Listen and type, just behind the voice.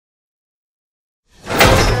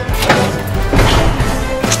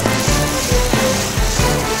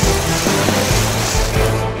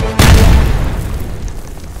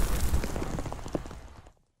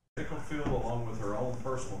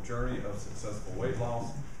successful weight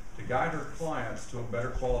loss to guide her clients to a better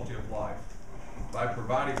quality of life. By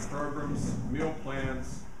providing programs, meal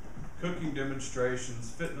plans, cooking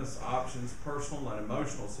demonstrations, fitness options, personal and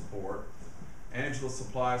emotional support, Angela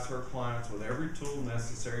supplies her clients with every tool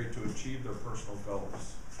necessary to achieve their personal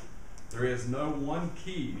goals. There is no one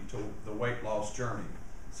key to the weight loss journey.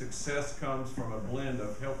 Success comes from a blend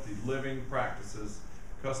of healthy living practices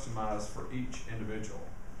customized for each individual.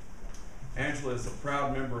 Angela is a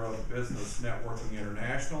proud member of Business Networking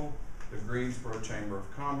International, the Greensboro Chamber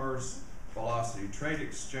of Commerce, Velocity Trade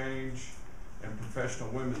Exchange, and Professional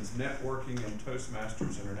Women's Networking and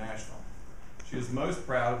Toastmasters International. She is most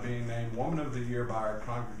proud of being named Woman of the Year by our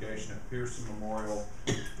congregation at Pearson Memorial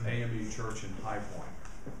AME Church in High Point.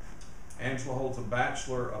 Angela holds a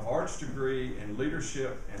Bachelor of Arts degree in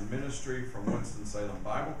Leadership and Ministry from Winston-Salem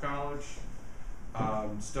Bible College,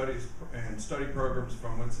 study programs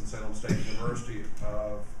from Winston-Salem State University,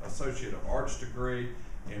 Associate of Arts degree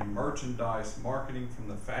in Merchandise Marketing from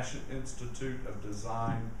the Fashion Institute of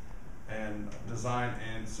Design and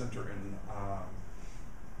Center in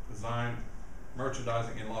Design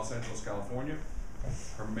Merchandising in Los Angeles, California.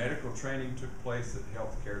 Her medical training took place at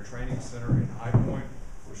Healthcare Training Center in High Point,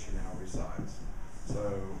 where she now resides.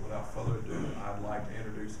 So without further ado, I'd like to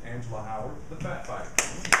introduce Angela Howard, the Fat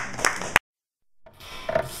Fighter.